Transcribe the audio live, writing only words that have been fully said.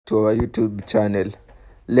to our YouTube channel.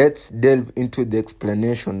 Let's delve into the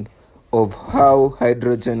explanation of how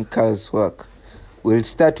hydrogen cars work. We'll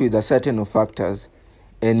start with a certain of factors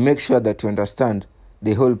and make sure that you understand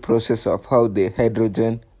the whole process of how the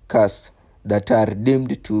hydrogen cars that are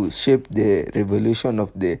deemed to shape the revolution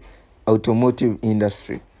of the automotive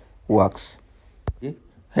industry works.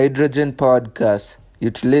 Hydrogen-powered cars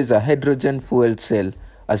utilize a hydrogen fuel cell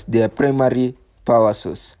as their primary power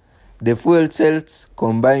source. The fuel cells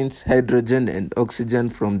combines hydrogen and oxygen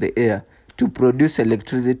from the air to produce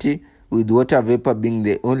electricity, with water vapor being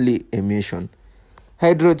the only emission.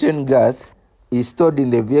 Hydrogen gas is stored in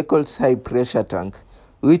the vehicle's high-pressure tank,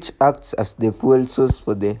 which acts as the fuel source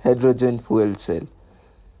for the hydrogen fuel cell.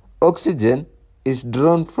 Oxygen is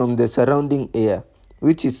drawn from the surrounding air,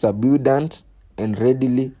 which is abundant and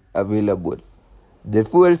readily available. The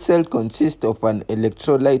fuel cell consists of an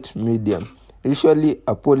electrolyte medium, usually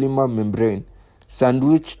a polymer membrane,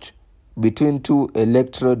 sandwiched between two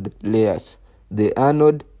electrode layers, the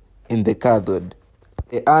anode and the cathode.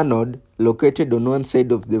 The anode, located on one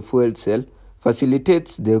side of the fuel cell,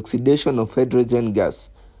 facilitates the oxidation of hydrogen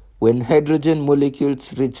gas. When hydrogen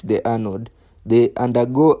molecules reach the anode, they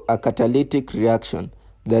undergo a catalytic reaction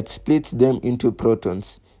that splits them into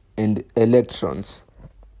protons and electrons.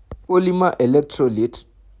 Polymer electrolyte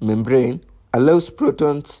membrane allows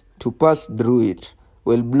protons to pass through it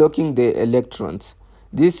while blocking the electrons.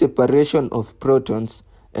 This separation of protons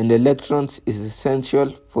and electrons is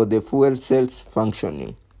essential for the fuel cell's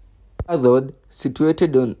functioning. Cathode,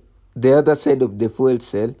 situated on the other side of the fuel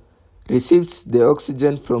cell, receives the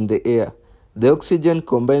oxygen from the air. The oxygen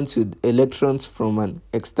combines with electrons from an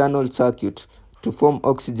external circuit to form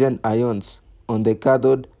oxygen ions on the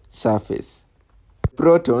cathode surface.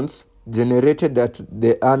 Protons generated at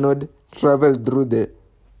the anode travel through the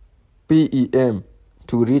PEM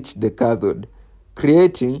to reach the cathode,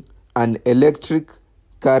 creating an electric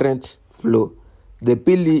current flow. The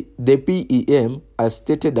PEM, as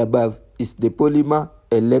stated above, is the polymer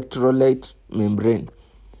electrolyte membrane.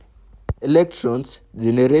 Electrons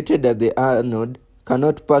generated at the anode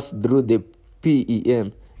cannot pass through the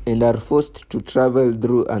PEM and are forced to travel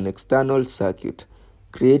through an external circuit,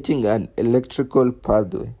 creating an electrical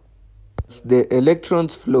pathway. As the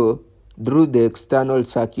electrons flow through the external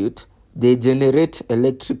circuit, they generate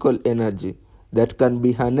electrical energy that can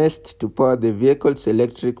be harnessed to power the vehicle's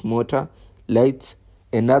electric motor, lights,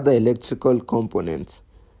 and other electrical components.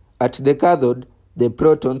 At the cathode, the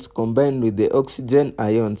protons combine with the oxygen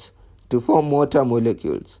ions to form water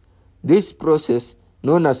molecules. This process,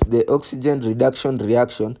 known as the oxygen reduction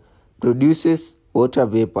reaction, produces water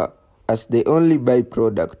vapor as the only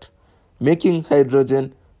byproduct, making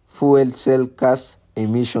hydrogen fuel cell cars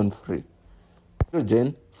emission-free.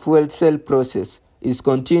 Hydrogen fuel cell process is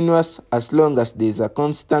continuous as long as there is a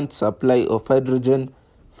constant supply of hydrogen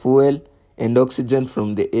fuel and oxygen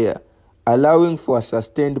from the air, allowing for a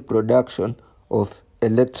sustained production of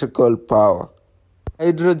electrical power.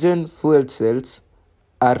 Hydrogen fuel cells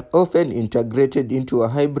are often integrated into a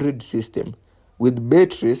hybrid system with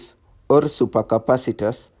batteries or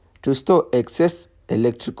supercapacitors to store excess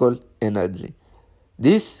electrical energy.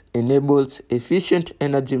 This enables efficient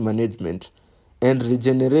energy management and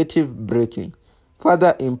regenerative braking,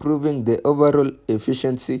 further improving the overall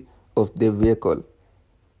efficiency of the vehicle.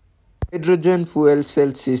 Hydrogen fuel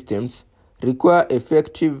cell systems require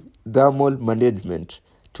effective thermal management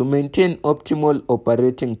to maintain optimal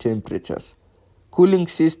operating temperatures. Cooling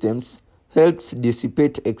systems helps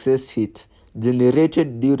dissipate excess heat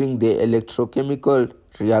generated during the electrochemical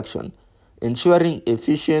reaction, ensuring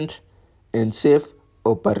efficient and safe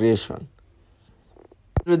operation.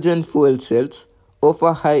 Hydrogen fuel cells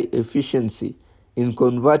offer high efficiency in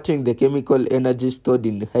converting the chemical energy stored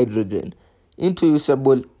in hydrogen into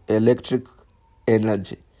usable electric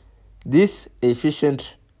energy. This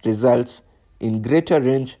efficient results in greater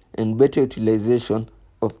range and better utilization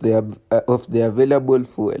of the available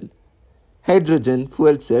fuel. Hydrogen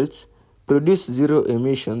fuel cells produce zero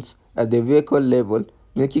emissions at the vehicle level,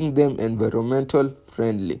 making them environmental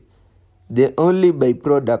friendly. The only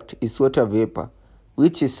byproduct is water vapor,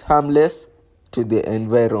 which is harmless to the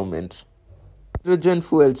environment. Hydrogen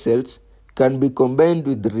fuel cells can be combined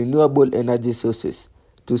with renewable energy sources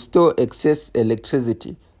to store excess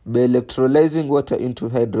electricity by electrolyzing water into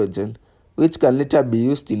hydrogen, which can later be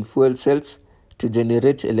used in fuel cells to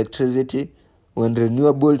generate electricity when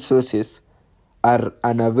renewable sources are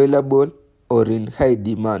unavailable or in high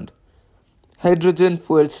demand. Hydrogen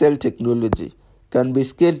fuel cell technology can be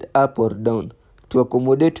scaled up or down to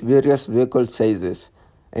accommodate various vehicle sizes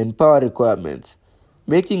and power requirements,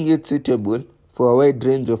 making it suitable for a wide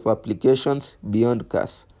range of applications beyond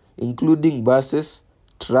cars. including buses,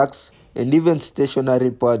 trucks, and even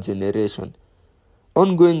stationary power generation.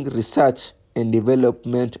 Ongoing research and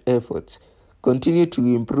development efforts continue to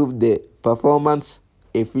improve the performance,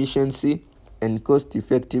 efficiency, and cost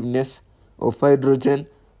effectiveness of hydrogen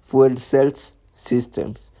fuel cells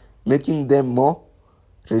systems, making them more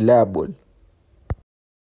reliable.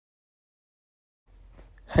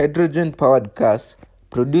 Hydrogen-powered cars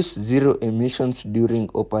produce zero emissions during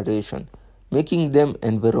operation, making them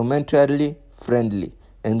environmentally friendly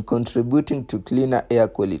and contributing to cleaner air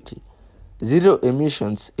quality. Zero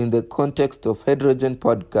emissions in the context of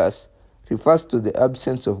hydrogen-powered cars refers to the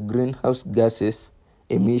absence of greenhouse gases,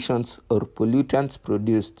 emissions, or pollutants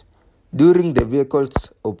produced during the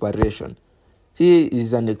vehicle's operation. Here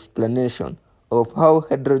is an explanation of how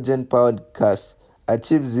hydrogen-powered cars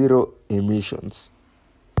achieve zero emissions.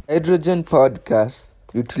 Hydrogen-powered cars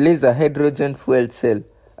utilize a hydrogen fuel cell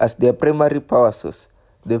as their primary power source.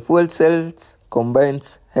 The fuel cell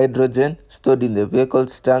combines hydrogen stored in the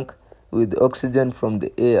vehicle's tank with oxygen from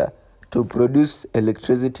the air to produce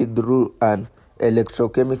electricity through an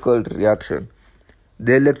electrochemical reaction.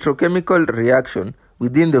 The electrochemical reaction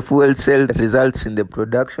within the fuel cell results in the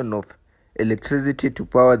production of electricity to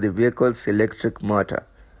power the vehicle's electric motor.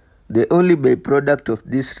 The only byproduct of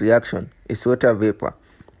this reaction is water vapor,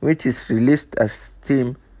 which is released as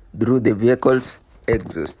steam through the vehicle's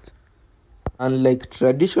exhaust. Unlike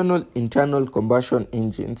traditional internal combustion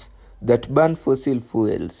engines that burn fossil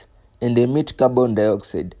fuels and emit carbon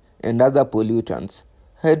dioxide and other pollutants,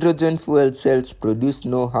 hydrogen fuel cells produce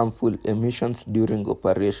no harmful emissions during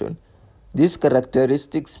operation. These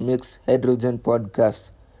characteristics makes hydrogen-powered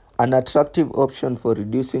cars an attractive option for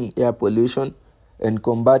reducing air pollution and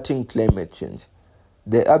combating climate change.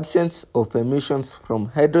 The absence of emissions from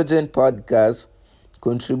hydrogen-powered cars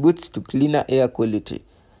contributes to cleaner air quality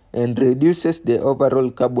and reduces the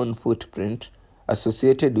overall carbon footprint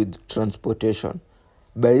associated with transportation.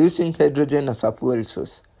 By using hydrogen as a fuel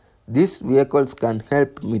source, these vehicles can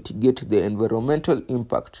help mitigate the environmental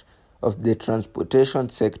impact of the transportation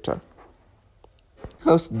sector.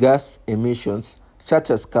 House gas emissions, such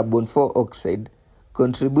as carbon dioxide,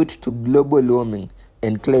 contribute to global warming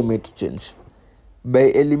and climate change. By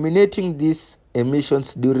eliminating these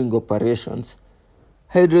emissions during operations,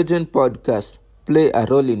 hydrogen-powered cars play a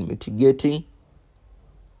role in mitigating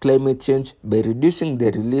climate change by reducing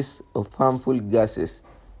the release of harmful gases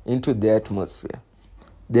into the atmosphere.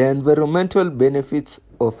 The environmental benefits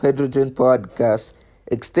of hydrogen-powered cars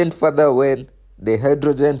extend further when the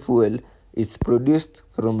hydrogen fuel is produced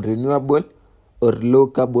from renewable or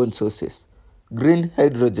low-carbon sources. Green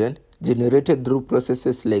hydrogen, generated through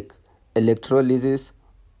processes like electrolysis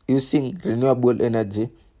using renewable energy,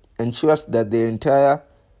 ensures that the entire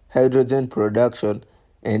hydrogen production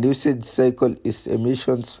and usage cycle is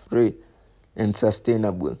emissions-free and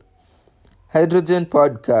sustainable.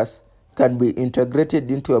 Hydrogen-powered cars can be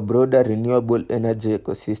integrated into a broader renewable energy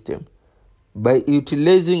ecosystem. By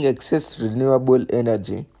utilizing excess renewable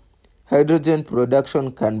energy, hydrogen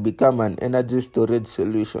production can become an energy storage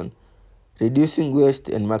solution, reducing waste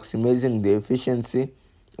and maximizing the efficiency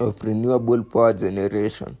of renewable power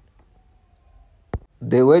generation.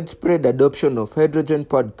 The widespread adoption of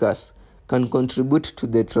hydrogen-powered cars can contribute to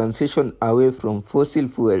the transition away from fossil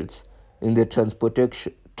fuels in the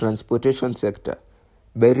transportation sector.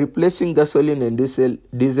 By replacing gasoline and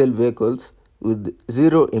diesel vehicles with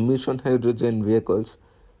zero-emission hydrogen vehicles,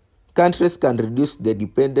 countries can reduce their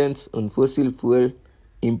dependence on fossil fuel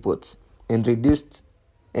imports and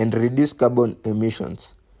reduce carbon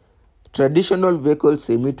emissions. Traditional vehicles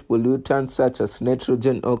emit pollutants such as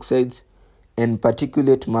nitrogen oxides and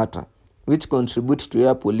particulate matter, which contribute to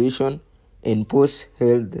air pollution and pose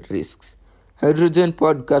health risks.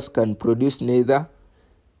 Hydrogen-powered cars can produce neither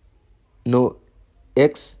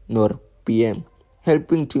X nor PM,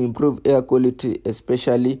 helping to improve air quality,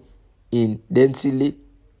 especially in densely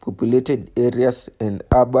populated areas and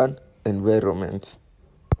urban environments.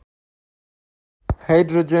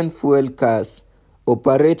 Hydrogen fuel cars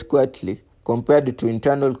operate quietly compared to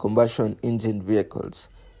internal combustion engine vehicles.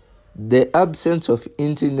 The absence of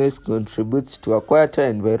engine noise contributes to a quieter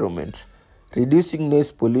environment, reducing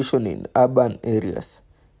noise pollution in urban areas.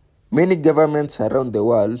 Many governments around the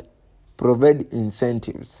world provide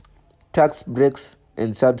incentives, tax breaks,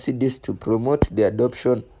 and subsidies to promote the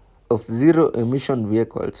adoption of zero-emission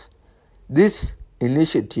vehicles. These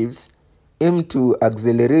initiatives aim to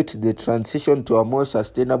accelerate the transition to a more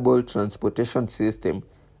sustainable transportation system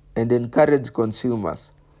and encourage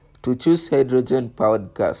consumers to choose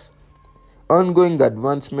hydrogen-powered cars. Ongoing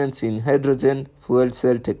advancements in hydrogen fuel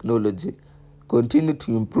cell technology continue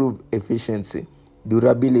to improve efficiency,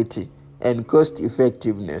 durability, and cost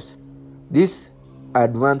effectiveness. These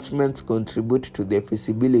advancements contribute to the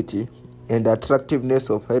feasibility and attractiveness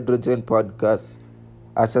of hydrogen-powered cars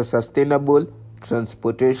as a sustainable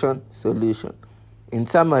transportation solution. In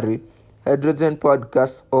summary, hydrogen-powered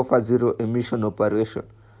cars offer zero-emission operation,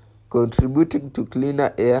 contributing to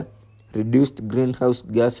cleaner air, reduced greenhouse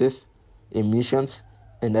gases emissions,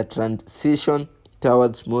 and a transition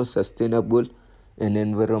towards more sustainable and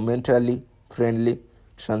environmentally friendly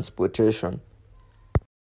transportation.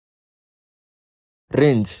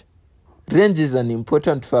 Range. Range is an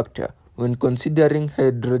important factor when considering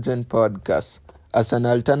hydrogen-powered cars as an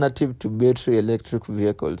alternative to battery electric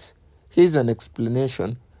vehicles. Here's an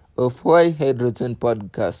explanation of why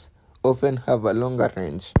hydrogen-powered cars often have a longer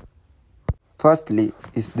range. Firstly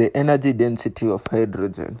is the energy density of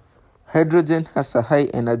hydrogen. Hydrogen has a high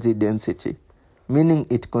energy density, meaning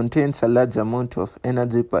it contains a large amount of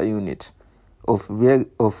energy per unit of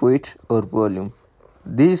weight or volume.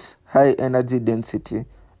 This high energy density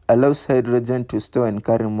allows hydrogen to store and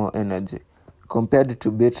carry more energy compared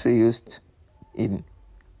to battery used in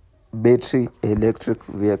battery electric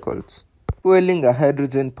vehicles. Fueling a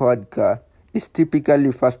hydrogen-powered car is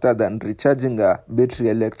typically faster than recharging a battery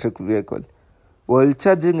electric vehicle. While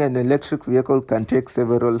charging an electric vehicle can take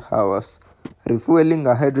several hours, refueling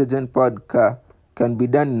a hydrogen-powered car can be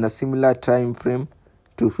done in a similar time frame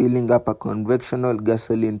to filling up a conventional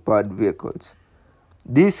gasoline-powered vehicles.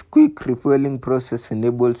 This quick refueling process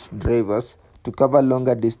enables drivers to cover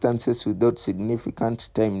longer distances without significant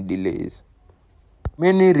time delays.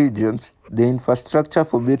 In many regions, the infrastructure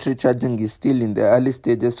for battery charging is still in the early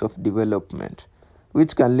stages of development,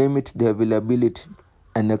 which can limit the availability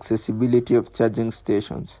and accessibility of charging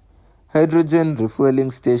stations. Hydrogen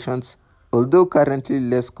refueling stations, although currently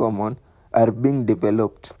less common, are being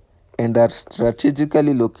developed and are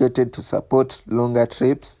strategically located to support longer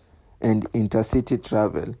trips and intercity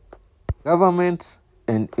travel. Governments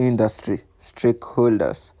and industry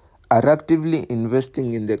stakeholders are actively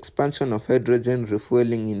investing in the expansion of hydrogen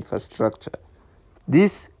refueling infrastructure.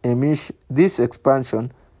 This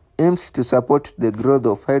expansion aims to support the growth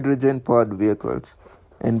of hydrogen-powered vehicles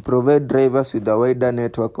and provide drivers with a wider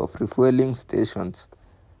network of refueling stations,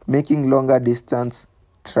 making longer distance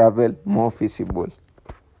travel more feasible.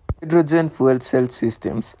 Hydrogen fuel cell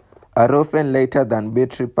systems are often lighter than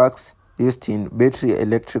battery packs used in battery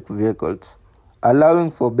electric vehicles,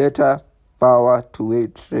 allowing for better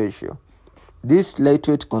power-to-weight ratio. This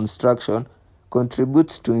lightweight construction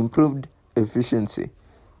contributes to improved efficiency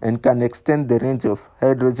and can extend the range of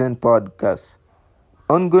hydrogen-powered cars.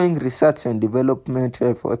 Ongoing research and development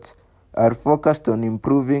efforts are focused on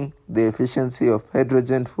improving the efficiency of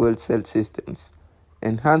hydrogen fuel cell systems,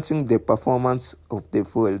 enhancing the performance of the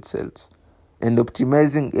fuel cells, and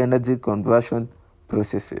optimizing energy conversion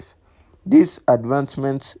processes. These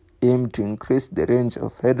advancements aim to increase the range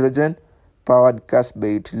of hydrogen-powered cars by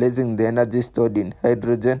utilizing the energy stored in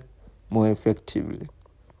hydrogen more effectively.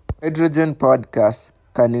 Hydrogen-powered cars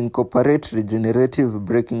can incorporate regenerative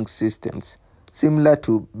braking systems similar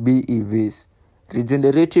to BEVs.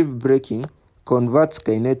 Regenerative braking converts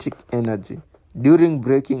kinetic energy during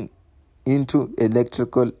braking into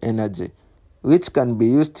electrical energy, which can be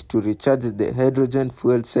used to recharge the hydrogen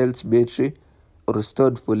fuel cell's battery or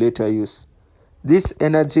stored for later use. This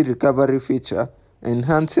energy recovery feature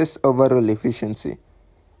enhances overall efficiency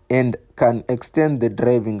and can extend the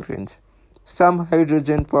driving range. Some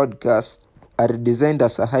hydrogen-powered cars are designed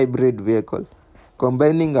as a hybrid vehicle,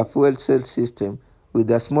 combining a fuel cell system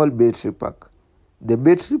with a small battery pack. The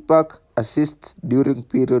battery pack assists during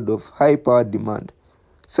periods of high power demand,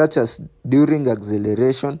 such as during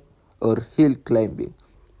acceleration or hill climbing,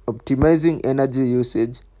 optimizing energy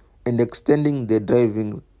usage and extending the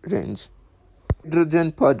driving range.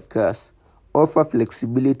 Hydrogen-powered cars offer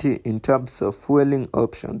flexibility in terms of fueling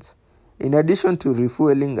options. In addition to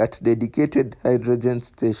refueling at dedicated hydrogen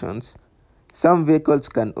stations, some vehicles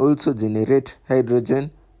can also generate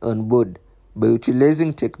hydrogen on board by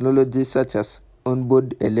utilizing technologies such as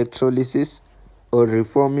onboard electrolysis or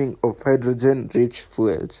reforming of hydrogen-rich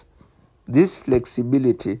fuels. This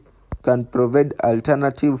flexibility can provide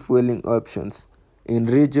alternative fueling options in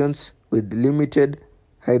regions with limited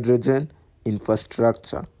hydrogen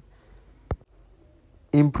infrastructure.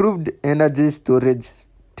 Improved energy storage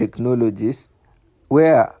technologies,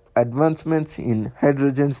 where advancements in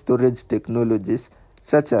hydrogen storage technologies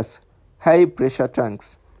such as high-pressure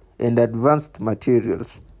tanks and advanced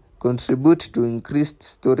materials contribute to increased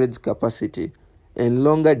storage capacity and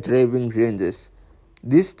longer driving ranges.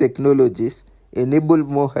 These technologies enable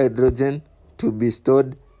more hydrogen to be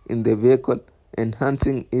stored in the vehicle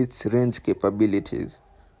enhancing its range capabilities.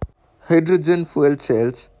 Hydrogen fuel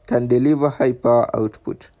cells can deliver high power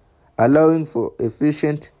output, allowing for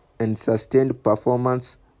efficient and sustained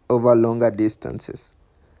performance over longer distances.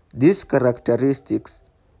 These characteristics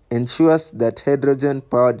ensures that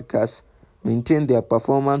hydrogen-powered cars maintain their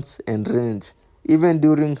performance and range even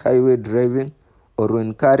during highway driving or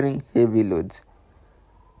when carrying heavy loads.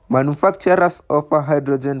 Manufacturers offer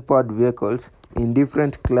hydrogen-powered vehicles in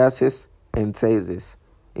different classes and sizes,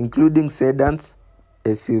 including sedans,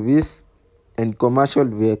 SUVs, and commercial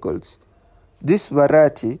vehicles. This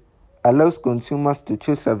variety allows consumers to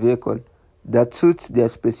choose a vehicle that suits their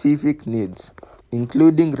specific needs,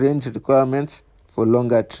 including range requirements for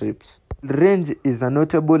longer trips. Range is a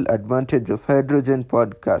notable advantage of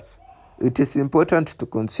hydrogen-powered cars. It is important to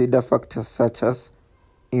consider factors such as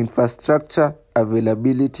infrastructure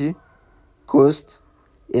availability, cost,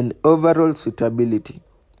 and overall suitability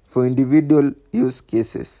for individual use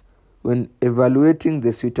cases when evaluating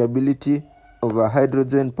the suitability of a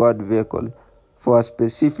hydrogen-powered vehicle for a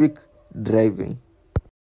specific driving.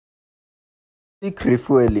 Quick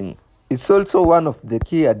refueling is also one of the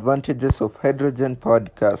key advantages of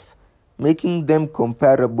hydrogen-powered cars, making them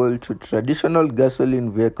comparable to traditional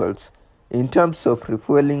gasoline vehicles in terms of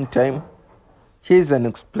refueling time. Here's an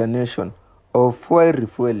explanation of why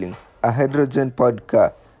refueling a hydrogen-powered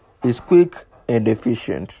car is quick and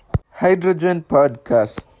efficient. Hydrogen-powered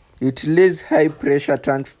cars utilize high-pressure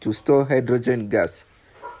tanks to store hydrogen gas.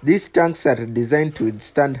 These tanks are designed to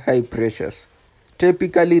withstand high pressures,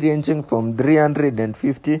 typically ranging from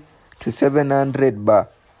 350 to 700 bar,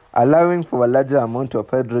 allowing for a larger amount of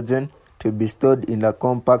hydrogen to be stored in a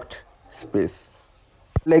compact space.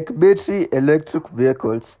 Like battery electric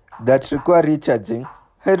vehicles that require recharging,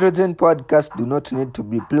 hydrogen-powered cars do not need to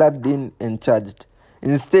be plugged in and charged.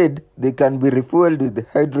 Instead, they can be refueled with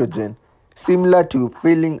hydrogen, similar to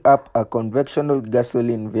filling up a conventional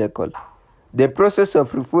gasoline vehicle. The process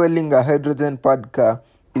of refueling a hydrogen-powered car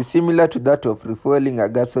is similar to that of refueling a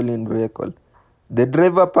gasoline vehicle. The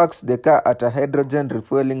driver parks the car at a hydrogen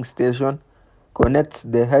refueling station, connects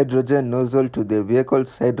the hydrogen nozzle to the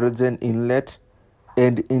vehicle's hydrogen inlet,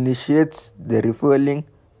 and initiates the refueling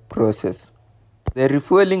process. The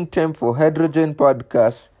refueling time for hydrogen-powered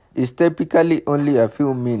cars is typically only a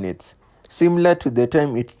few minutes, similar to the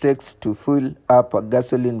time it takes to fill up a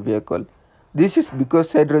gasoline vehicle. This is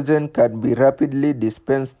because hydrogen can be rapidly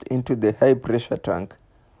dispensed into the high-pressure tank,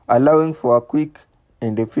 allowing for a quick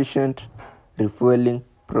and efficient refueling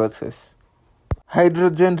process.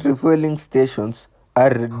 Hydrogen refueling stations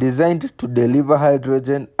are designed to deliver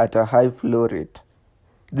hydrogen at a high flow rate.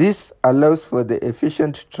 This allows for the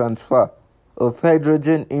efficient transfer of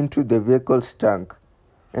hydrogen into the vehicle's tank,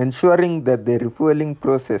 ensuring that the refueling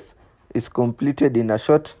process is completed in a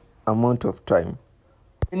short amount of time.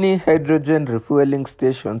 Many hydrogen refueling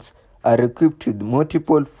stations are equipped with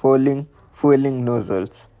multiple fueling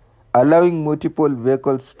nozzles, allowing multiple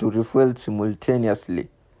vehicles to refuel simultaneously.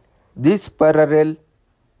 These parallel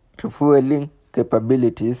refueling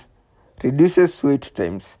capabilities reduces wait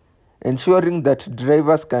times, ensuring that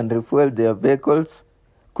drivers can refuel their vehicles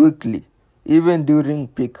quickly, even during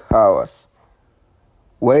peak hours.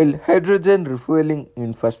 While hydrogen refueling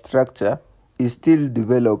infrastructure is still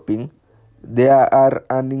developing, there are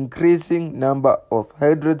an increasing number of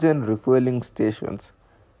hydrogen refueling stations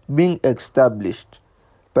being established,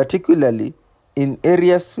 particularly in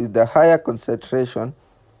areas with a higher concentration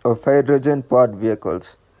of hydrogen-powered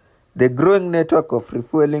vehicles. The growing network of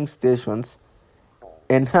refueling stations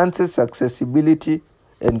enhances accessibility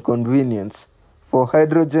and convenience for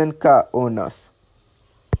hydrogen car owners.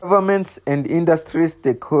 Governments and industry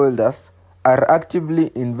stakeholders are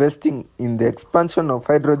actively investing in the expansion of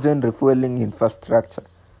hydrogen refueling infrastructure.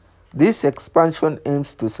 This expansion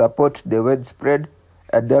aims to support the widespread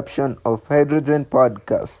adoption of hydrogen-powered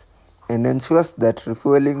cars and ensures that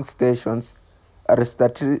refueling stations are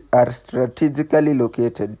strategically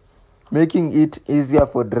located, making it easier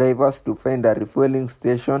for drivers to find a refueling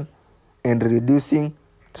station and reducing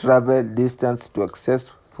travel distance to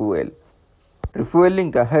access fuel.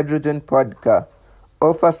 Refueling a hydrogen-powered car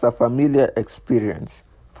offers a familiar experience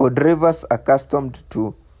for drivers accustomed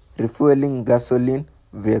to refueling gasoline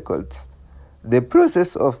vehicles. The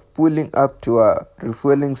process of pulling up to a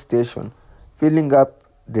refueling station, filling up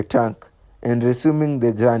the tank, and resuming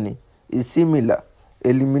the journey is similar,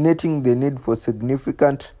 eliminating the need for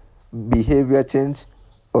significant behavior change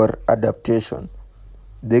or adaptation.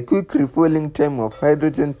 The quick refueling time of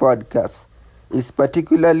hydrogen-powered cars is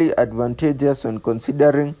particularly advantageous when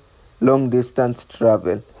considering long-distance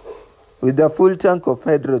travel. With a full tank of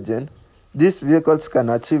hydrogen, These vehicles can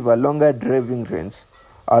achieve a longer driving range,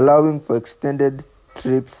 allowing for extended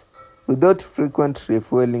trips without frequent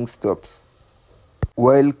refueling stops.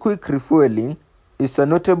 While quick refueling is a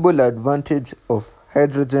notable advantage of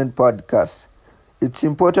hydrogen-powered cars, it's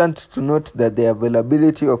important to note that the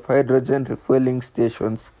availability of hydrogen refueling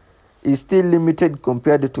stations is still limited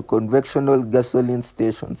compared to conventional gasoline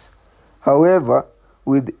stations. However,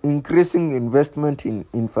 with increasing investment in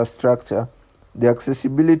infrastructure, the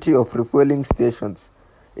accessibility of refueling stations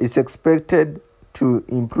is expected to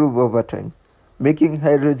improve over time, making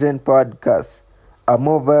hydrogen-powered cars a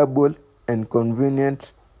more viable and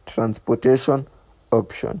convenient transportation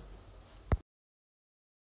option.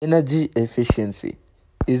 Energy efficiency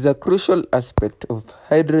is a crucial aspect of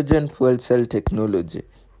hydrogen fuel cell technology,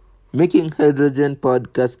 making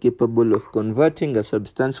hydrogen-powered cars capable of converting a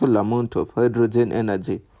substantial amount of hydrogen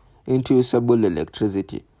energy into usable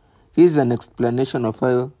electricity. Here's an explanation of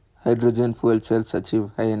how hydrogen fuel cells achieve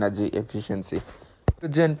high energy efficiency.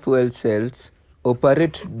 Hydrogen fuel cells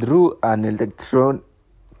operate through an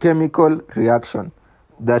electrochemical reaction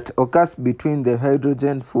that occurs between the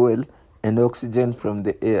hydrogen fuel and oxygen from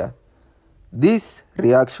the air. This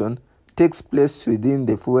reaction takes place within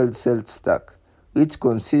the fuel cell stack, which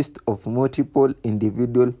consists of multiple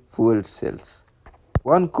individual fuel cells.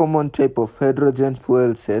 One common type of hydrogen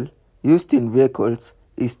fuel cell used in vehicles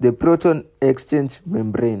is the proton exchange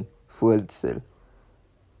membrane fuel cell.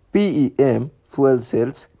 PEM fuel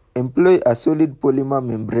cells employ a solid polymer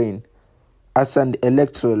membrane as an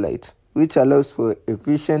electrolyte, which allows for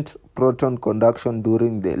efficient proton conduction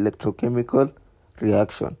during the electrochemical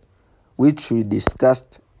reaction, which we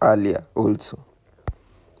discussed earlier also.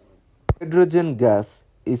 Hydrogen gas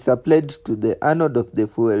is applied to the anode of the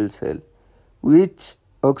fuel cell, which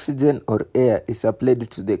oxygen or air is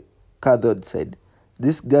applied to the cathode side.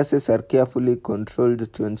 These gases are carefully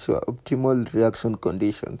controlled to ensure optimal reaction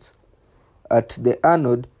conditions. At the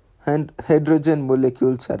anode, hydrogen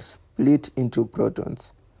molecules are split into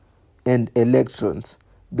protons and electrons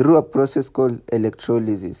through a process called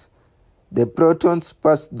electrolysis. The protons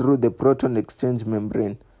pass through the proton exchange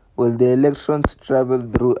membrane, while the electrons travel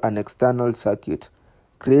through an external circuit,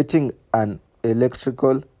 creating an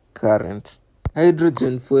electrical current.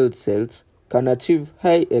 Hydrogen fuel cells can achieve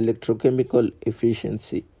high electrochemical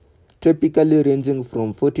efficiency, typically ranging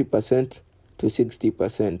from 40% to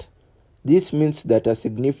 60%. This means that a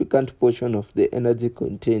significant portion of the energy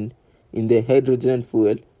contained in the hydrogen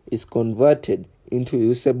fuel is converted into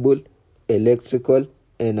usable electrical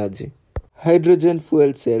energy. Hydrogen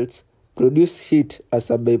fuel cells produce heat as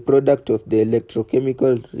a byproduct of the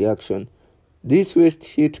electrochemical reaction. This waste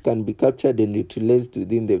heat can be captured and utilized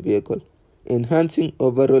within the vehicle, enhancing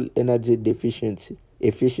overall energy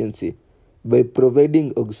efficiency by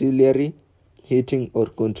providing auxiliary heating or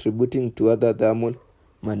contributing to other thermal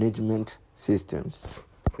management systems.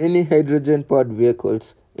 Many hydrogen-powered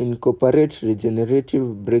vehicles incorporate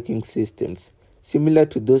regenerative braking systems, similar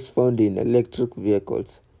to those found in electric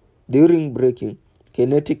vehicles. During braking,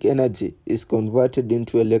 kinetic energy is converted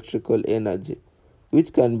into electrical energy,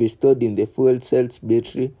 which can be stored in the fuel cell's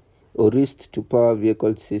battery or used to power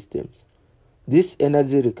vehicle systems. This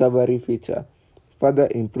energy recovery feature further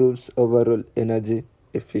improves overall energy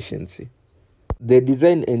efficiency. The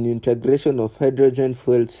design and integration of hydrogen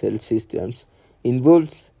fuel cell systems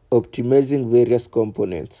involves optimizing various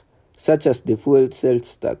components, such as the fuel cell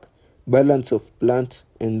stack, balance of plant,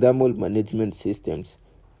 and thermal management systems.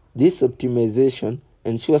 This optimization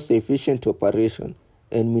ensures efficient operation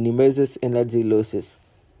and minimizes energy losses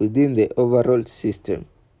within the overall system.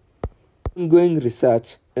 Ongoing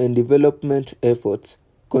research and development efforts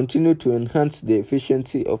continue to enhance the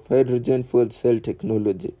efficiency of hydrogen fuel cell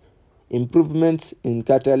technology. Improvements in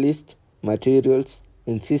catalyst, materials,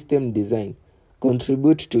 and system design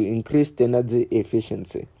contribute to increased energy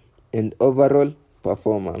efficiency and overall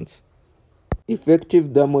performance.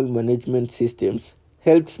 Effective thermal management systems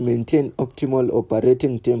helps maintain optimal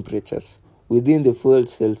operating temperatures within the fuel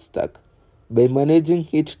cell stack. By managing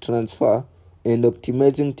heat transfer and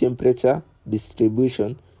optimizing temperature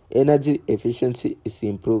distribution, energy efficiency is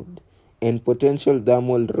improved and potential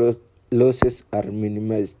thermal losses are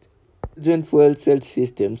minimized. Hydrogen fuel cell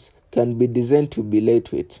systems can be designed to be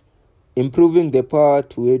lightweight, improving the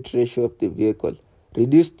power-to-weight ratio of the vehicle.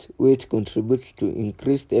 Reduced weight contributes to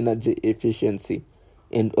increased energy efficiency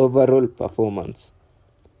and overall performance.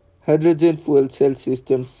 Hydrogen fuel cell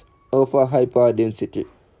systems offer high power density,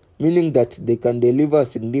 meaning that they can deliver a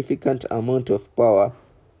significant amount of power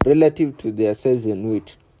relative to their size and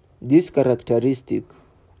weight. This characteristic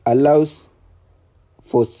allows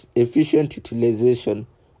for efficient utilization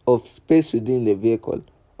of space within the vehicle,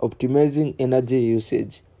 optimizing energy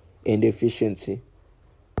usage and efficiency.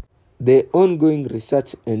 The ongoing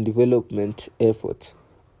research and development efforts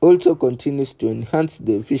also continues to enhance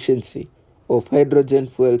the efficiency of hydrogen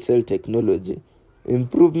fuel cell technology.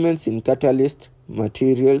 Improvements in catalyst,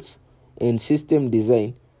 materials, and system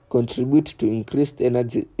design contribute to increased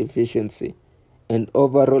energy efficiency and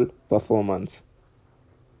overall performance.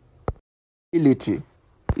 Scalability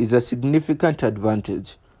is a significant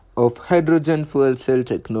advantage of hydrogen fuel cell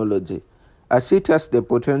technology, as it has the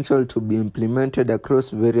potential to be implemented across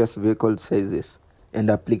various vehicle sizes and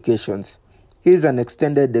applications. Here is an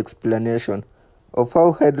extended explanation of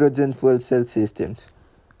how hydrogen fuel cell systems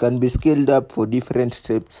can be scaled up for different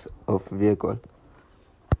types of vehicle.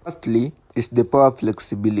 Firstly is the power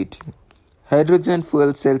flexibility. Hydrogen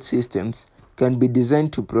fuel cell systems can be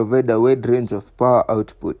designed to provide a wide range of power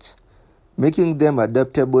outputs, making them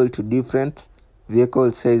adaptable to different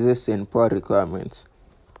vehicle sizes and power requirements.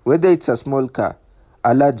 Whether it's a small car,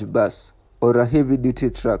 a large bus, or a heavy-duty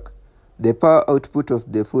truck, the power output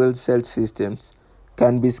of the fuel cell systems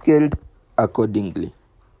can be scaled accordingly.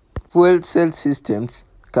 Fuel cell systems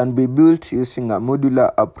can be built using a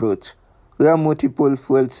modular approach, where multiple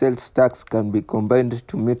fuel cell stacks can be combined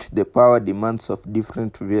to meet the power demands of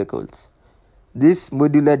different vehicles. This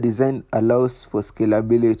modular design allows for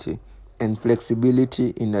scalability and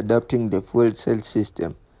flexibility in adapting the fuel cell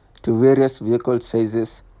system to various vehicle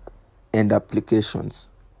sizes and applications.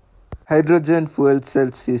 Hydrogen fuel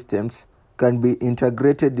cell systems can be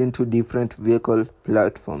integrated into different vehicle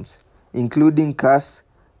platforms, including cars,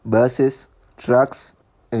 buses, trucks,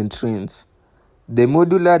 and trains. The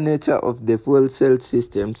modular nature of the fuel cell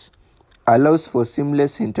systems allows for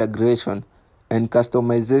seamless integration and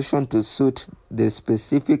customization to suit the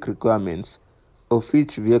specific requirements of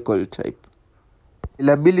each vehicle type.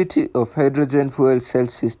 Scalability of hydrogen fuel cell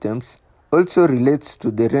systems also relates to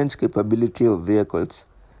the range capability of vehicles.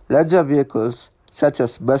 Larger vehicles, such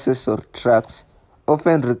as buses or trucks,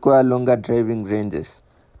 often require longer driving ranges.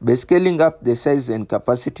 By scaling up the size and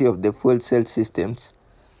capacity of the fuel cell systems,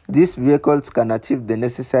 these vehicles can achieve the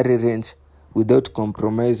necessary range without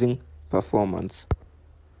compromising performance.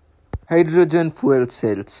 Hydrogen fuel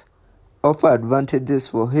cells offer advantages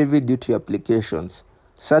for heavy-duty applications,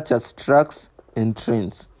 such as trucks and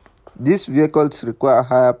trains. These vehicles require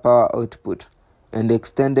higher power output and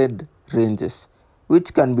extended ranges,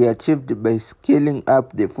 which can be achieved by scaling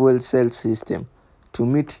up the fuel cell system to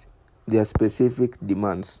meet their specific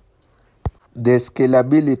demands. The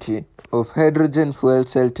scalability of hydrogen fuel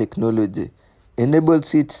cell technology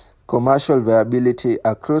enables its commercial viability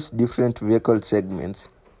across different vehicle segments,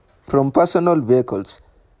 from personal vehicles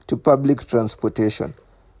to public transportation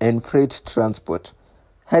and freight transport.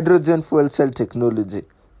 Hydrogen fuel cell technology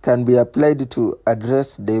can be applied to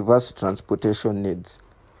address diverse transportation needs.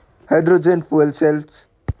 Hydrogen fuel cells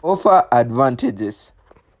offer advantages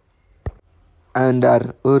and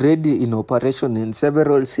are already in operation in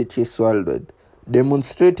several cities worldwide,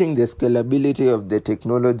 demonstrating the scalability of the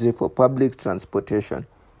technology for public transportation.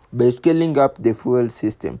 By scaling up the fuel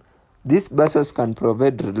system, these buses can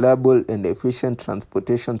provide reliable and efficient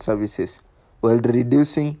transportation services while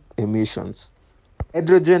reducing emissions.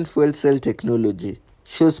 Hydrogen fuel cell technology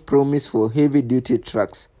shows promise for heavy-duty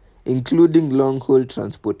trucks, including long-haul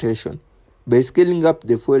transportation. By scaling up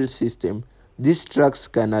the fuel system, these trucks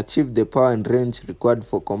can achieve the power and range required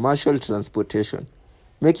for commercial transportation,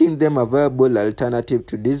 making them a viable alternative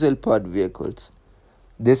to diesel-powered vehicles.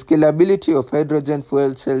 The scalability of hydrogen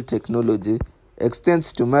fuel cell technology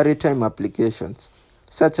extends to maritime applications,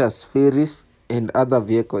 such as ferries and other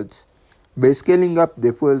vehicles. By scaling up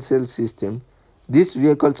the fuel cell system, these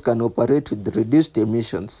vehicles can operate with reduced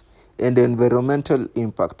emissions and environmental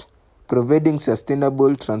impact, providing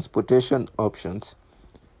sustainable transportation options.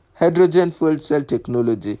 Hydrogen fuel cell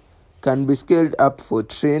technology can be scaled up for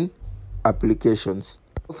train applications,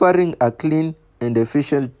 offering a clean and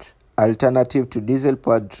efficient alternative to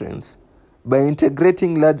diesel-powered trains. By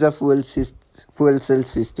integrating larger fuel cell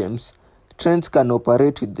systems, trains can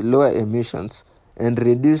operate with lower emissions and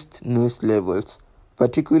reduced noise levels,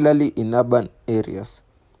 particularly in urban areas.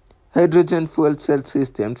 Hydrogen fuel cell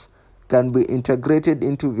systems can be integrated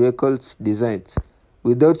into vehicles' designs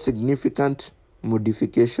without significant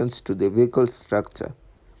modifications to the vehicle structure.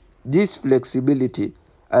 This flexibility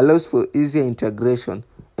allows for easier integration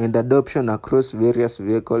and adoption across various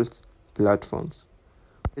vehicle platforms.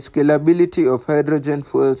 The scalability of hydrogen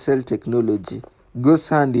fuel cell technology goes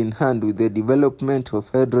hand in hand with the development of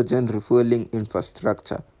hydrogen refueling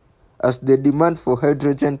infrastructure. As the demand for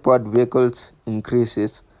hydrogen-powered vehicles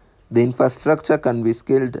increases, the infrastructure can be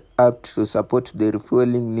scaled up to support the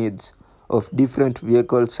refueling needs of different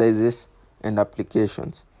vehicle sizes and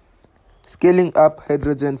applications. Scaling up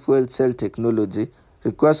hydrogen fuel cell technology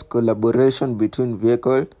requires collaboration between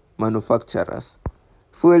vehicle manufacturers,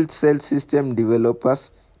 fuel cell system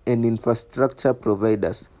developers, and infrastructure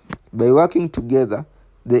providers. By working together,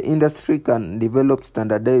 the industry can develop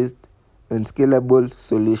standardized and scalable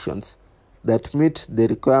solutions that meet the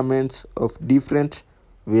requirements of different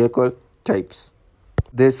vehicle types.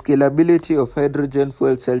 The scalability of hydrogen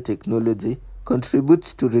fuel cell technology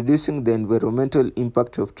contributes to reducing the environmental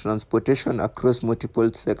impact of transportation across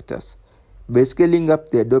multiple sectors. By scaling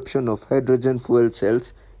up the adoption of hydrogen fuel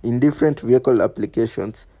cells in different vehicle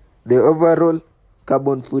applications, the overall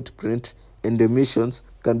carbon footprint and emissions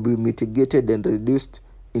can be mitigated and reduced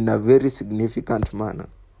in a very significant manner.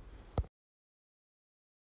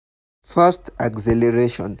 Fast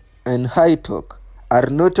acceleration and high torque are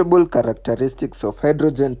notable characteristics of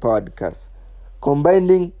hydrogen-powered cars,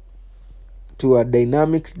 combining to a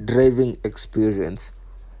dynamic driving experience.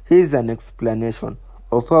 Here's an explanation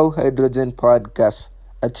of how hydrogen-powered cars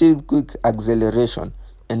achieve quick acceleration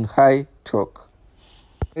and high torque.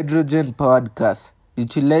 Hydrogen-powered cars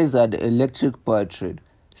utilize an electric powertrain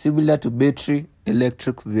similar to battery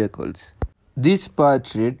electric vehicles. This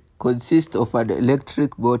powertrain consists of an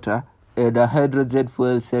electric motor and a hydrogen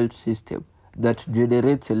fuel cell system that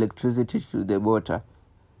generates electricity to the motor.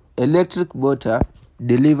 Electric motor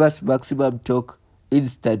delivers maximum torque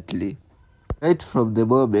instantly, right from the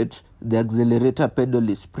moment the accelerator pedal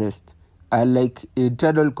is pressed. Unlike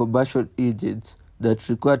internal combustion engines that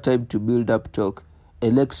require time to build up torque,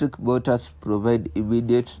 electric motors provide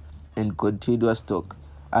immediate and continuous torque,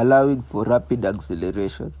 allowing for rapid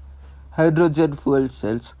acceleration. Hydrogen fuel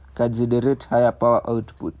cells can generate higher power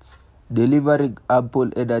outputs, delivering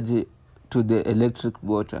ample energy to the electric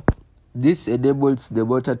motor. This enables the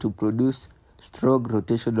motor to produce strong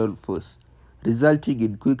rotational force, resulting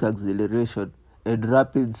in quick acceleration and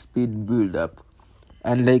rapid speed build-up.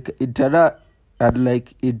 Unlike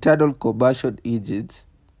internal combustion engines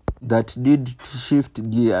that need to shift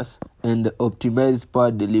gears and optimize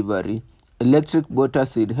power delivery, electric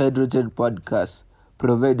motors in hydrogen-powered cars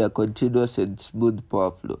provide a continuous and smooth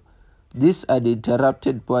power flow. This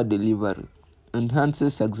uninterrupted power delivery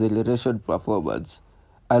enhances acceleration performance,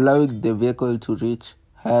 allowing the vehicle to reach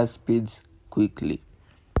higher speeds quickly.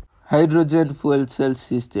 Hydrogen fuel cell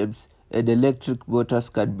systems and electric motors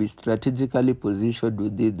can be strategically positioned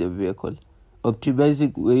within the vehicle,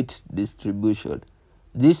 optimizing weight distribution.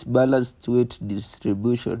 This balanced weight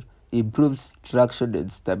distribution improves traction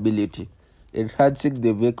and stability, enhancing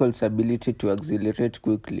the vehicle's ability to accelerate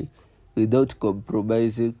quickly without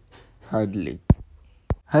compromising handling.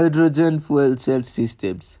 Hydrogen fuel cell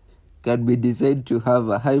systems can be designed to have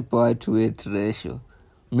a high power-to-weight ratio,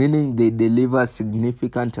 meaning they deliver a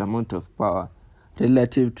significant amount of power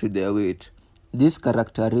relative to their weight. This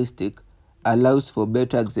characteristic allows for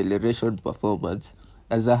better acceleration performance,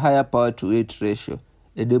 as a higher power-to-weight ratio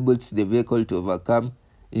enables the vehicle to overcome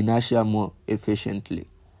inertia more efficiently.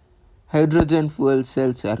 Hydrogen fuel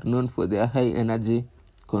cells are known for their high energy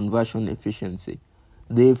conversion efficiency.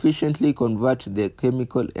 They efficiently convert the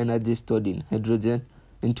chemical energy stored in hydrogen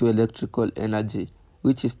into electrical energy,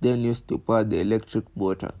 which is then used to power the electric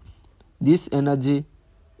motor. This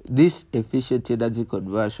efficient energy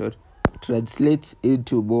conversion translates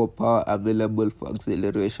into more power available for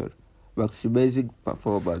acceleration, maximizing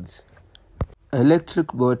performance.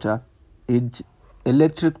 Electric motors in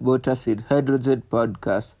hydrogen-powered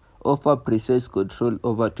cars offer precise control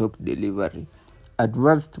over torque delivery.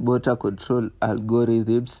 Advanced motor control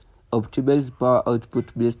algorithms optimize power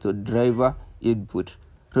output based on driver input,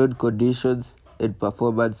 road conditions, and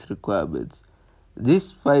performance requirements.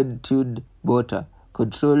 This fine-tuned motor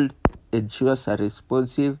control ensures a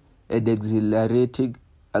responsive and exhilarating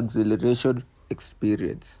acceleration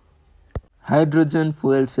experience. Hydrogen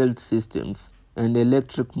fuel cell systems and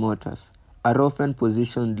electric motors are often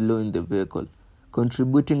positioned low in the vehicle,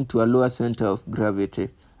 contributing to a lower center of gravity.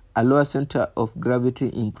 A lower center of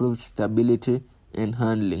gravity improves stability and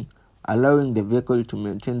handling, allowing the vehicle to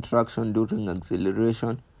maintain traction during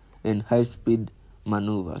acceleration and high-speed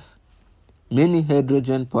maneuvers. Many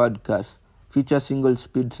hydrogen-powered cars feature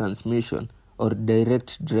single-speed transmission or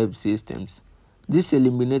direct drive systems. This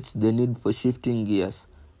eliminates the need for shifting gears,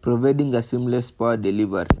 providing a seamless power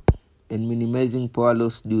delivery and minimizing power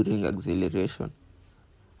loss during acceleration.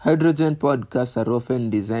 Hydrogen-powered cars are often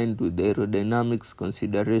designed with aerodynamics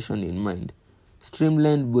consideration in mind.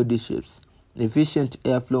 Streamlined body shapes, efficient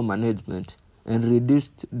airflow management, and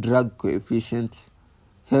reduced drag coefficients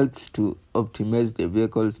helps to optimize the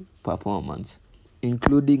vehicle's performance,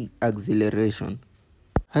 including acceleration.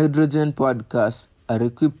 Hydrogen-powered cars are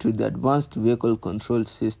equipped with advanced vehicle control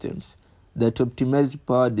systems that optimize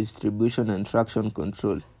power distribution and traction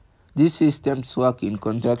control. These systems work in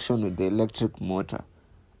conjunction with the electric motor,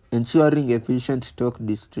 ensuring efficient torque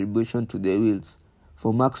distribution to the wheels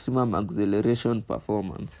for maximum acceleration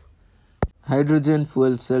performance. Hydrogen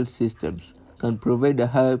fuel cell systems can provide a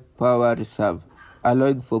high power reserve,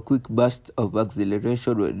 allowing for quick bursts of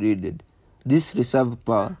acceleration when needed. This reserve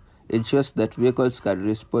power ensures that vehicles can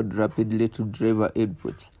respond rapidly to driver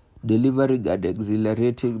inputs, delivering an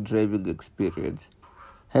exhilarating driving experience.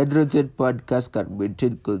 Hydrogen-powered cars can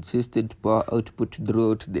maintain consistent power output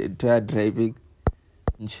throughout the entire driving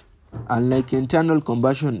range. Unlike internal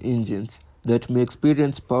combustion engines that may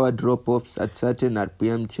experience power drop-offs at certain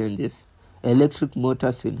RPM changes, electric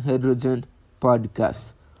motors in hydrogen-powered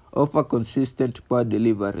cars offer consistent power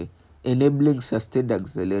delivery, enabling sustained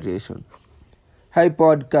acceleration.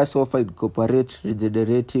 High-powered cars often incorporate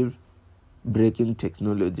regenerative braking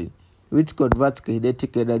technology, which converts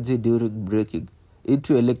kinetic energy during braking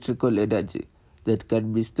into electrical energy that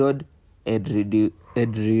can be stored and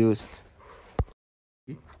reused.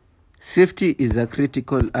 Safety is a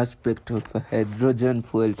critical aspect of hydrogen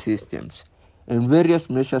fuel systems, and various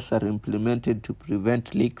measures are implemented to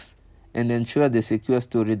prevent leaks and ensure the secure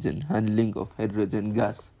storage and handling of hydrogen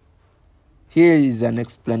gas. Here is an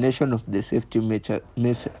explanation of the safety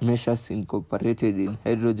measures incorporated in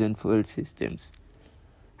hydrogen fuel systems.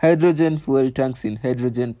 Hydrogen fuel tanks in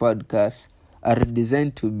hydrogen-powered cars are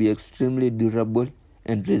designed to be extremely durable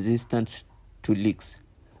and resistant to leaks.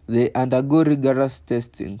 They undergo rigorous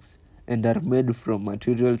testings and are made from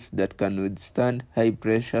materials that can withstand high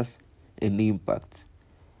pressures and impacts.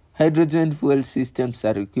 Hydrogen fuel systems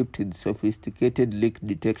are equipped with sophisticated leak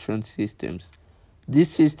detection systems.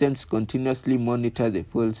 These systems continuously monitor the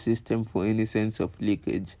fuel system for any signs of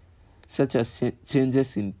leakage, such as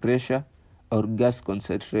changes in pressure or gas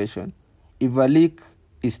concentration. If a leak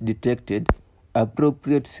is detected,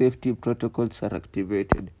 appropriate safety protocols are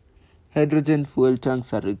activated. Hydrogen fuel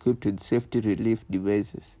tanks are equipped with safety relief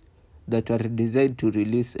devices that are designed to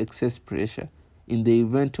release excess pressure in the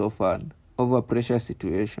event of an overpressure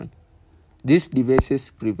situation. These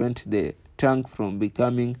devices prevent the tank from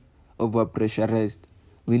becoming overpressurized,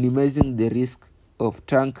 minimizing the risk of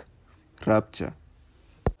tank rupture.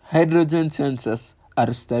 Hydrogen sensors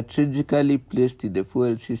are strategically placed in the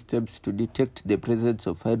fuel systems to detect the presence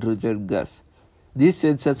of hydrogen gas. These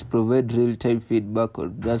sensors provide real-time feedback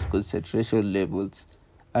on gas concentration levels,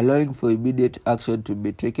 allowing for immediate action to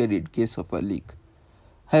be taken in case of a leak.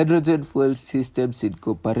 Hydrogen fuel systems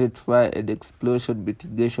incorporate fire and explosion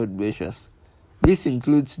mitigation measures. This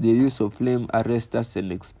includes the use of flame arresters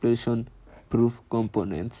and explosion-proof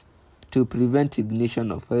components to prevent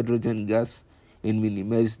ignition of hydrogen gas and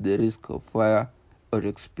minimize the risk of fire or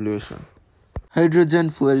explosion. Hydrogen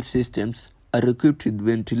fuel systems are equipped with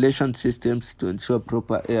ventilation systems to ensure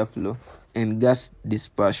proper airflow and gas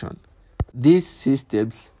dispersion. These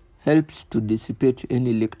systems help to dissipate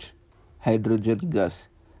any leaked hydrogen gas,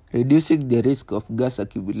 reducing the risk of gas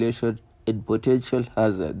accumulation and potential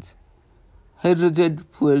hazards. Hydrogen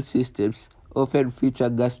fuel systems often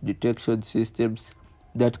feature gas detection systems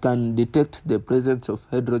that can detect the presence of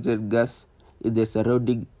hydrogen gas in the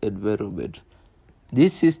surrounding environment.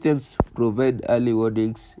 These systems provide early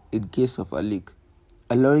warnings in case of a leak,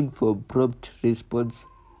 allowing for prompt response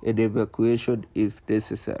and evacuation if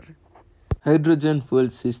necessary. Hydrogen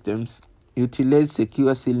fuel systems utilize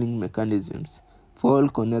secure sealing mechanisms for all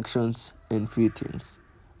connections and fittings.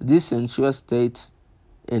 This ensures tight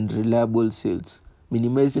and reliable seals,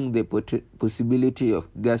 minimizing the possibility of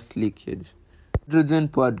gas leakage.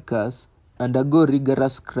 Hydrogen-powered cars undergo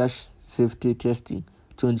rigorous crash safety testing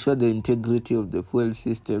to ensure the integrity of the fuel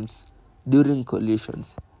systems during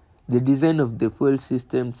collisions. The design of the fuel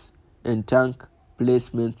systems and tank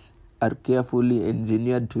placements are carefully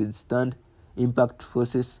engineered to withstand impact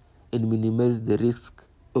forces and minimize the risk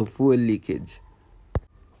of fuel leakage.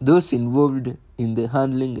 Those involved in the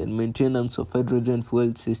handling and maintenance of hydrogen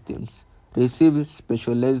fuel systems receive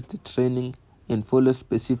specialized training and follow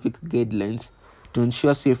specific guidelines to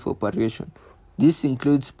ensure safe operation. This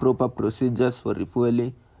includes proper procedures for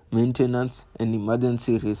refueling, maintenance, and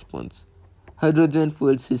emergency response. Hydrogen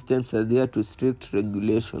fuel systems adhere to strict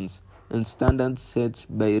regulations and standards set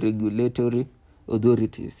by regulatory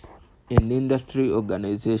authorities and industry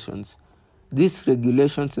organizations. These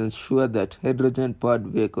regulations ensure that hydrogen-powered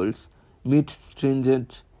vehicles meet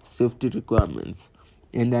stringent safety requirements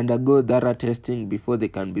and undergo thorough testing before they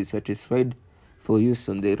can be certified for use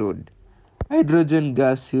on the road. Hydrogen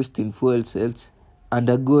gas used in fuel cells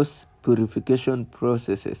undergoes purification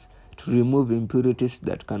processes to remove impurities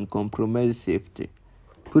that can compromise safety.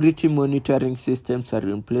 Purity monitoring systems are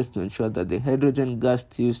in place to ensure that the hydrogen gas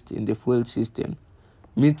used in the fuel system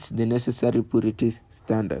meets the necessary purity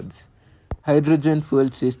standards. Hydrogen fuel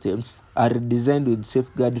systems are designed with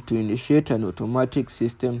safeguard to initiate an automatic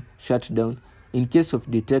system shutdown in case of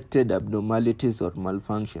detected abnormalities or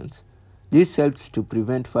malfunctions. This helps to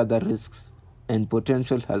prevent further risks and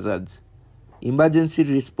potential hazards. Emergency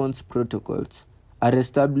response protocols are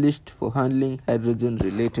established for handling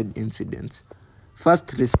hydrogen-related incidents. First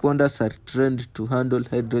responders are trained to handle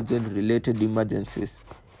hydrogen-related emergencies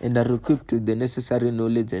and are equipped with the necessary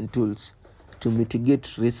knowledge and tools to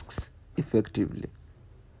mitigate risks effectively.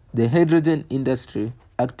 The hydrogen industry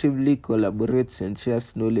actively collaborates and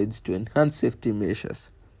shares knowledge to enhance safety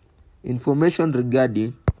measures. Information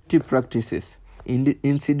regarding safety practices,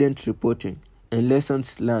 incident reporting, and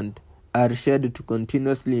lessons learned are shared to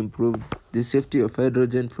continuously improve the safety of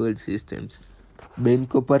hydrogen fuel systems. By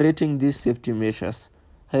incorporating these safety measures,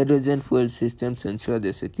 hydrogen fuel systems ensure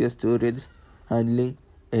the secure storage, handling,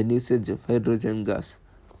 and usage of hydrogen gas,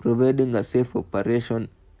 providing a safe operation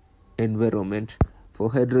environment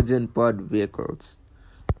for hydrogen-powered vehicles.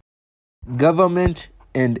 Government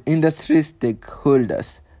and industry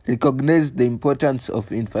stakeholders recognize the importance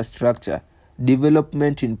of infrastructure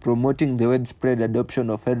development in promoting the widespread adoption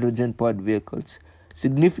of hydrogen-powered vehicles.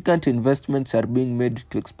 Significant investments are being made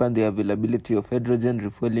to expand the availability of hydrogen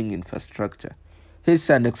refueling infrastructure. Here's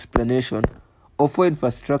an explanation of why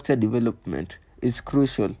infrastructure development is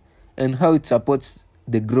crucial and how it supports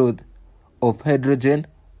the growth of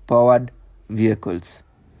hydrogen-powered vehicles.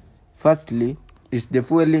 Firstly, is the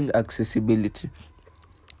fueling accessibility.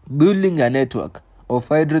 Building a network of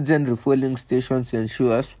hydrogen refueling stations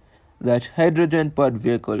ensures that hydrogen-powered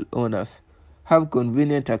vehicle owners have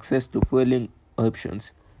convenient access to fueling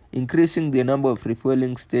options. Increasing the number of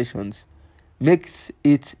refueling stations makes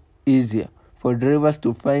it easier for drivers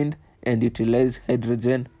to find and utilize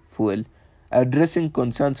hydrogen fuel, addressing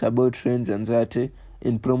concerns about range anxiety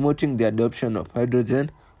in promoting the adoption of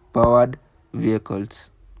hydrogen-powered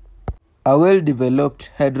vehicles. A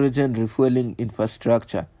well-developed hydrogen refueling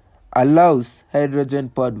infrastructure allows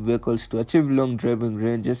hydrogen-powered vehicles to achieve long driving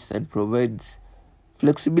ranges and provides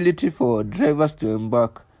flexibility for drivers to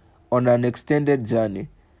embark on an extended journey.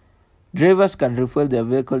 Drivers can refuel their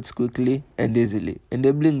vehicles quickly and easily,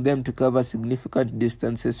 enabling them to cover significant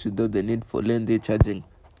distances without the need for lengthy charging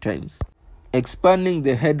times. Expanding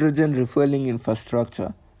the hydrogen refueling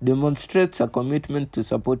infrastructure demonstrates a commitment to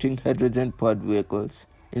supporting hydrogen-powered vehicles,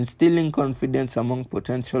 instilling confidence among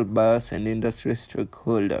potential buyers and industry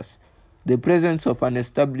stakeholders. The presence of an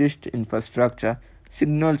established infrastructure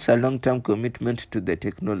signals a long-term commitment to the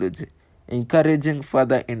technology, encouraging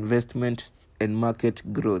further investment and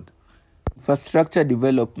market growth. Infrastructure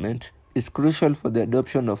development is crucial for the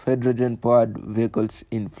adoption of hydrogen-powered vehicles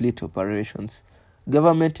in fleet operations.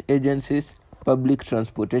 Government agencies, public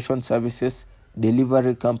transportation services,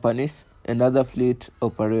 delivery companies, and other fleet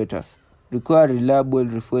operators require reliable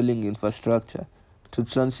refueling infrastructure to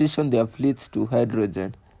transition their fleets to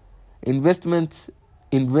hydrogen. Investment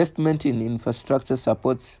in infrastructure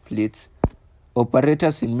supports fleets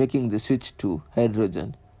operators in making the switch to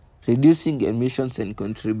hydrogen, reducing emissions and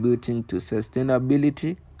contributing to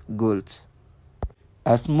sustainability goals.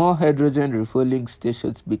 As more hydrogen refueling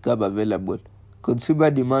stations become available, consumer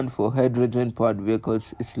demand for hydrogen-powered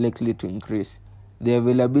vehicles is likely to increase. The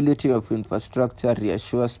availability of infrastructure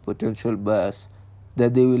reassures potential buyers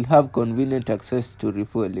that they will have convenient access to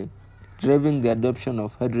refueling, driving the adoption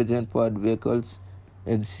of hydrogen-powered vehicles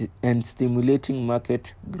and stimulating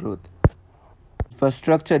market growth.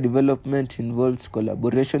 Infrastructure development involves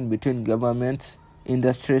collaboration between governments,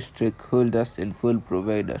 industry stakeholders, and fuel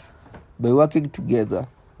providers. By working together,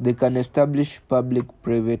 they can establish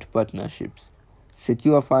public-private partnerships,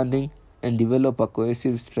 secure funding, and develop a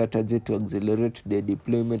cohesive strategy to accelerate the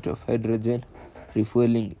deployment of hydrogen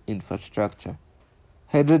refueling infrastructure.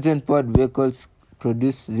 Hydrogen-powered vehicles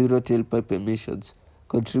produce zero tailpipe emissions,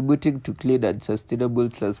 contributing to clean and sustainable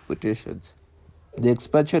transportations. The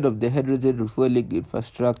expansion of the hydrogen refueling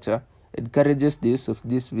infrastructure encourages the use of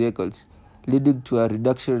these vehicles, leading to a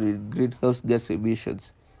reduction in greenhouse gas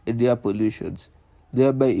emissions and air pollution,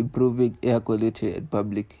 thereby improving air quality and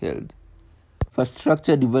public health.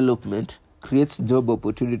 Infrastructure development creates job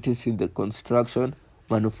opportunities in the construction,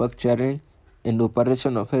 manufacturing, and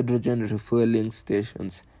operation of hydrogen refueling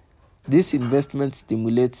stations. This investment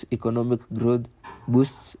stimulates economic growth,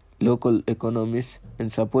 boosts local economies, and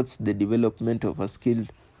supports the development of a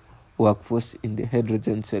skilled workforce in the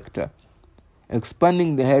hydrogen sector.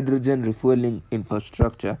 Expanding the hydrogen refueling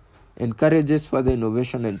infrastructure encourages further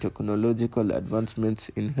innovation and technological advancements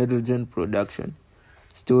in hydrogen production,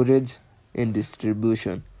 storage, and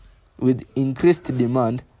distribution. With increased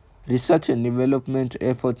demand, research and development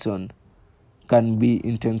efforts can be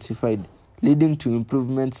intensified, leading to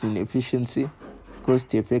improvements in efficiency,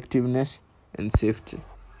 cost effectiveness, and safety.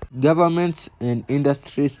 Governments and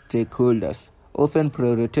industry stakeholders often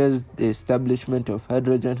prioritize the establishment of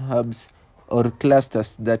hydrogen hubs or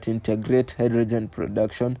clusters that integrate hydrogen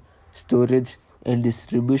production, storage, and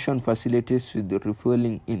distribution facilities with the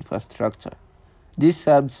refueling infrastructure. These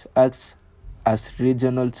hubs act as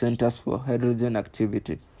regional centers for hydrogen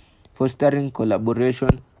activity, fostering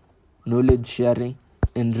collaboration, knowledge sharing,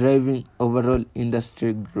 and driving overall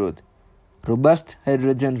industry growth. Robust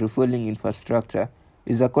hydrogen refueling infrastructure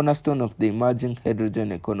is a cornerstone of the emerging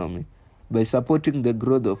hydrogen economy. By supporting the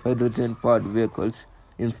growth of hydrogen-powered vehicles,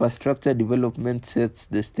 infrastructure development sets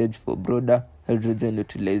the stage for broader hydrogen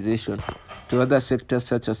utilization to other sectors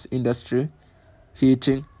such as industry,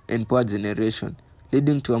 heating, and power generation,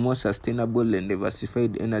 leading to a more sustainable and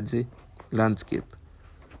diversified energy landscape.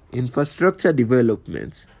 Infrastructure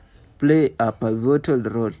developments play a pivotal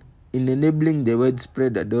role in enabling the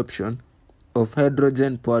widespread adoption of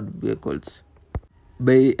hydrogen-powered vehicles.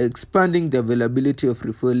 By expanding the availability of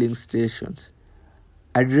refueling stations,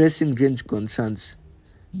 addressing range concerns,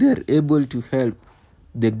 they are able to help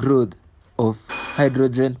the growth of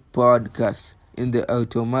hydrogen-powered cars in the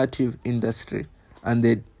automotive industry and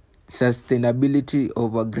the sustainability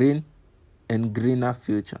of a green and greener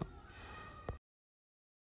future.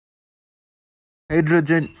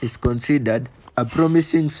 Hydrogen is considered a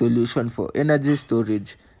promising solution for energy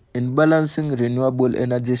storage and balancing renewable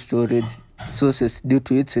energy storage sources due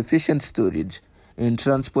to its efficient storage and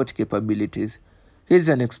transport capabilities. Here's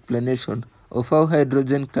an explanation of how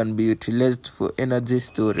hydrogen can be utilized for energy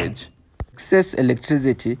storage. Excess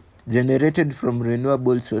electricity generated from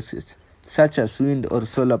renewable sources, such as wind or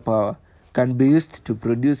solar power, can be used to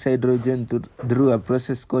produce hydrogen through a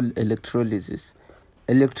process called electrolysis.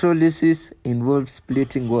 Electrolysis involves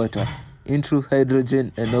splitting water into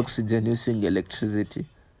hydrogen and oxygen using electricity.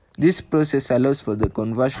 This process allows for the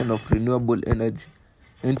conversion of renewable energy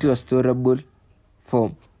into a storable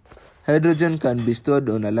form. Hydrogen can be stored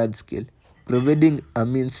on a large scale, providing a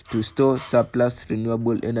means to store surplus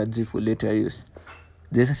renewable energy for later use.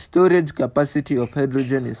 The storage capacity of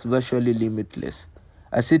hydrogen is virtually limitless,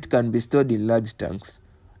 as it can be stored in large tanks,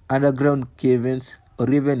 underground caverns,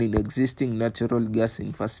 or even in existing natural gas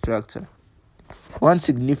infrastructure. One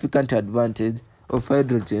significant advantage of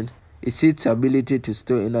hydrogen is its ability to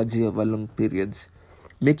store energy over long periods,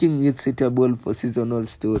 making it suitable for seasonal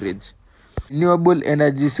storage. Renewable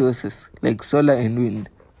energy sources like solar and wind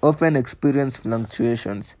often experience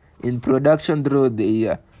fluctuations in production throughout the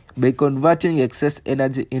year. By converting excess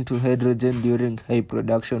energy into hydrogen during high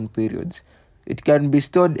production periods, it can be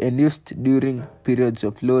stored and used during periods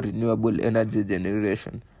of low renewable energy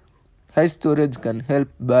generation. High storage can help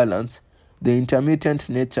balance the intermittent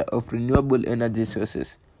nature of renewable energy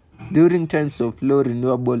sources. During times of low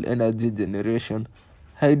renewable energy generation,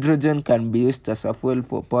 hydrogen can be used as a fuel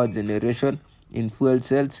for power generation in fuel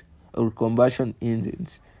cells or combustion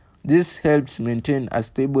engines. This helps maintain a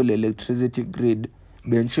stable electricity grid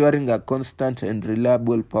by ensuring a constant and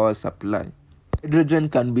reliable power supply. Hydrogen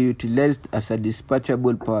can be utilized as a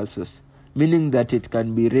dispatchable power source, meaning that it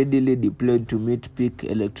can be readily deployed to meet peak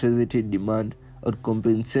electricity demand or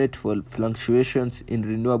compensate for fluctuations in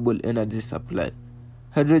renewable energy supply.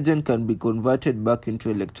 Hydrogen can be converted back into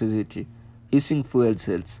electricity using fuel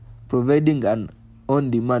cells, providing an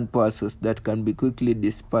on-demand power source that can be quickly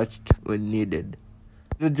dispatched when needed.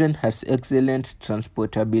 Hydrogen has excellent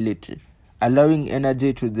transportability, allowing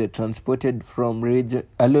energy to be transported from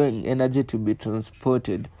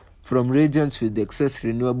regions with excess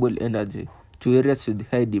renewable energy to areas with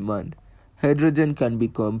high demand. Hydrogen can be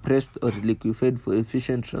compressed or liquefied for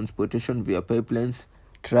efficient transportation via pipelines,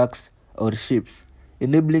 trucks, or ships,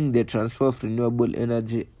 enabling the transfer of renewable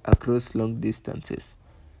energy across long distances.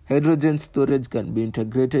 Hydrogen storage can be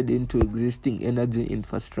integrated into existing energy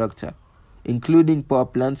infrastructure, including power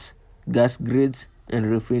plants, gas grids, and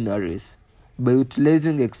refineries. By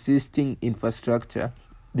utilizing existing infrastructure,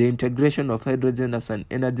 the integration of hydrogen as an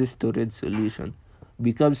energy storage solution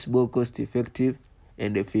becomes more cost-effective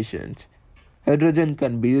and efficient. Hydrogen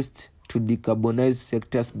can be used to decarbonize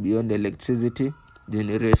sectors beyond electricity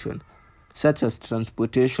generation, such as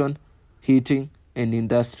transportation, heating, and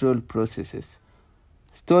industrial processes.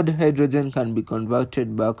 Stored hydrogen can be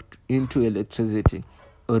converted back into electricity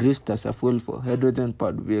or used as a fuel for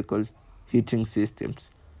hydrogen-powered vehicle heating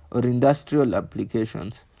systems or industrial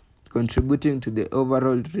applications. contributing to the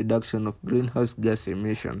overall reduction of greenhouse gas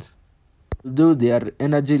emissions. Although there are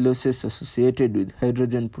energy losses associated with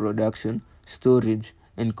hydrogen production, storage,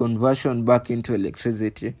 and conversion back into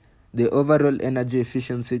electricity, the overall energy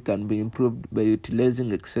efficiency can be improved by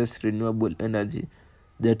utilizing excess renewable energy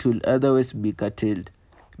that will otherwise be curtailed.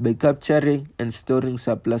 By capturing and storing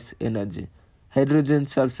surplus energy, hydrogen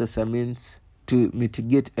serves as a means to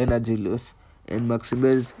mitigate energy loss and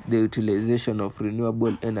maximize the utilization of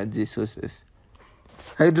renewable energy sources.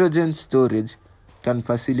 Hydrogen storage can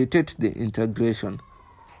facilitate the integration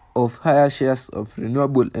of higher shares of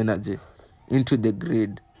renewable energy into the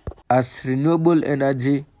grid. As renewable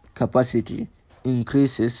energy capacity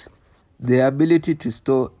increases, the ability to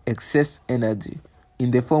store excess energy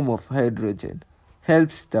in the form of hydrogen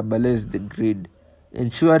helps stabilize the grid,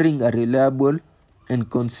 ensuring a reliable and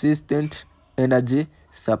consistent energy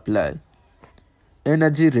supply.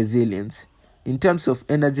 Energy resilience. In terms of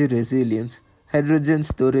energy resilience, hydrogen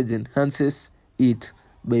storage enhances it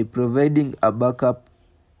by providing a backup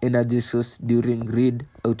energy source during grid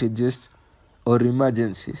outages or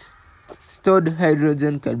emergencies. Stored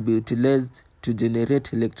hydrogen can be utilized to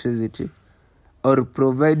generate electricity or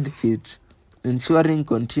provide heat, ensuring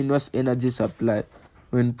continuous energy supply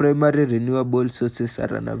when primary renewable sources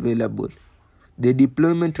are unavailable. The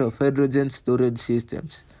deployment of hydrogen storage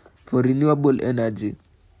systems for renewable energy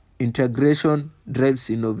integration drives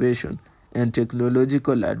innovation and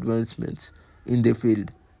technological advancements in the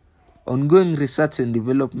field. Ongoing research and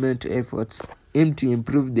development efforts aim to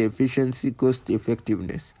improve the efficiency, cost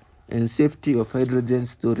effectiveness, and safety of hydrogen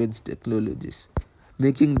storage technologies,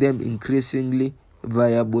 making them increasingly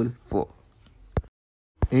viable for.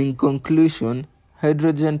 In conclusion,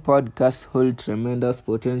 hydrogen-powered cars hold tremendous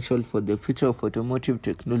potential for the future of automotive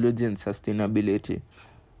technology and sustainability.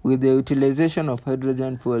 With the utilization of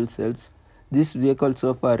hydrogen fuel cells, these vehicles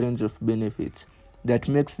offer a range of benefits that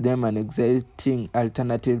makes them an exciting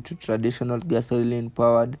alternative to traditional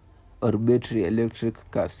gasoline-powered or battery electric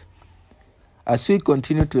cars. As we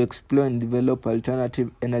continue to explore and develop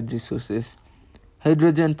alternative energy sources,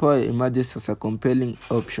 hydrogen power emerges as a compelling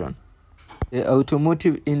option. The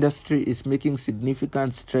automotive industry is making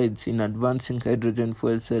significant strides in advancing hydrogen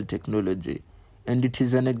fuel cell technology, and it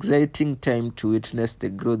is an exciting time to witness the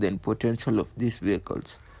growth and potential of these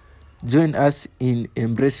vehicles. Join us in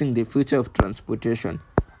embracing the future of transportation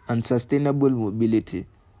and sustainable mobility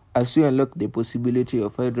as we unlock the possibility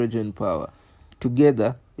of hydrogen power.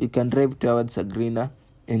 Together, we can drive towards a greener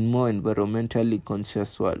and more environmentally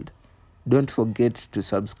conscious world. Don't forget to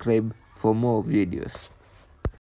subscribe for more videos.